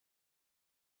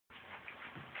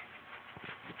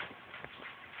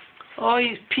Oh,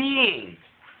 he's peeing.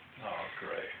 Oh,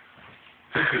 great.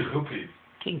 Who peed?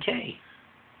 King K.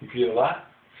 You peed a lot?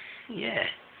 Yeah.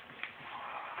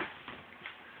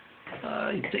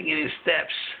 Oh, he's taking his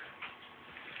steps.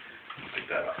 Pick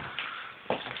that up.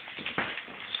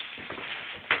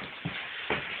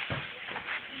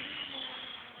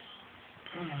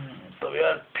 Todavía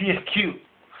el pie es cute.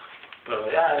 Pero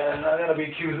ya not gonna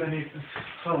be cute anytime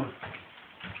soon.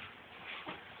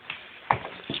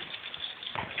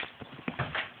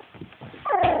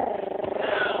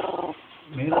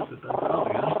 Mira, te está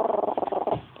growling,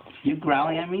 huh? You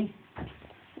growling at me?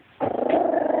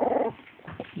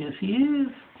 Yes, he is.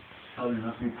 Oh, you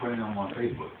must be putting them on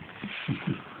Facebook.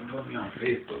 You must be on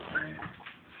Facebook, man.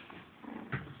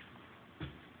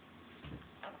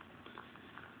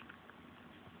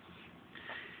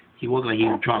 He looks like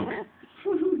he's drunk.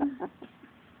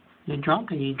 You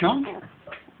drunk? Are you drunk?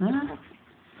 Huh? Are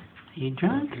you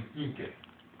drunk? Okay.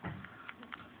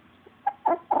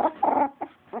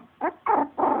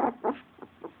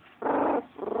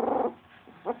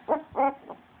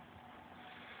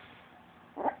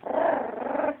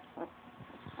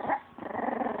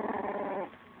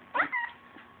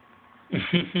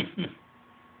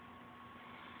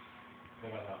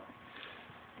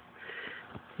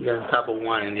 He got on top of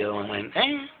one and the other one went, eh.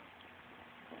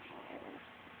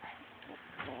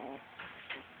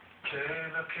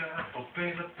 Kayla,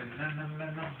 Kayla, banana,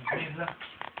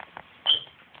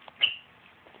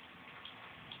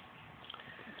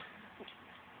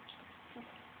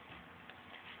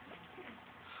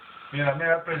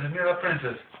 Mira,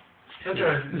 princess. Look at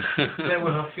her playing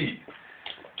with her feet.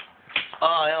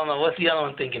 Oh, hell no. What's the other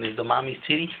one thinking? Is the mommy's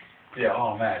titty? Yeah,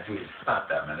 oh man, dude, stop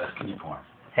that, man. That's skinny porn.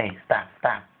 Hey, stop.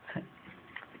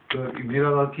 Look, mira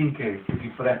lo kinky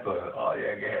fresco. Oh,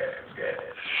 yeah, good. Yeah.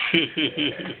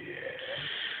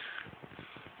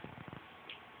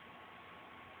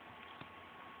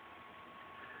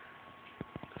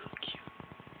 So cute.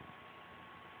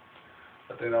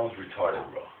 I think that was retarded,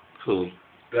 bro. Who?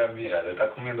 That, mira, le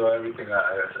está comiendo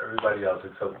everybody else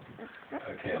except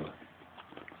Kayla.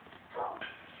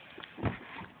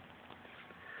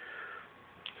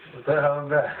 What the hell is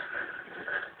that?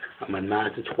 I'm a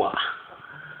menage a trois.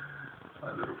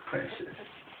 My little princess.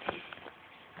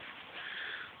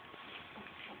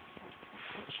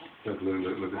 Look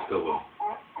at Silvo.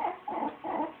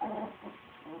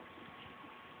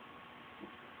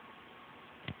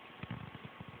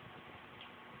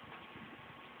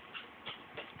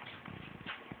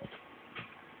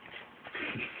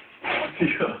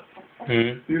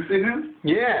 Hmm? You see him?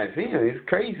 Yeah, I see him. He's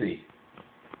crazy.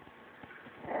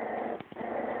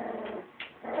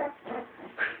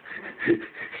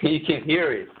 You can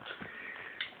hear it.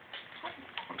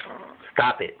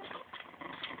 Stop it.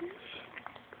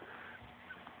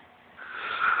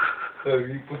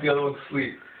 You put the other one to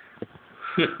sleep.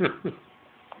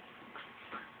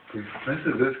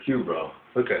 Princess is cute, bro.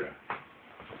 Look at her.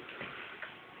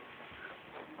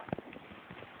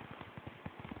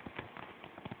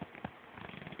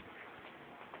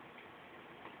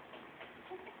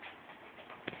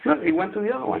 Look, he went to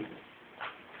the other one.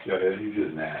 Yeah, he's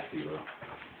just nasty, bro.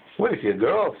 What is he, a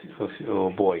girl or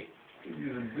a boy? He's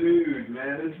a dude,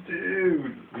 man. A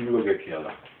dude. You look at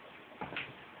Kayla.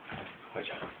 Watch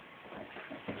out.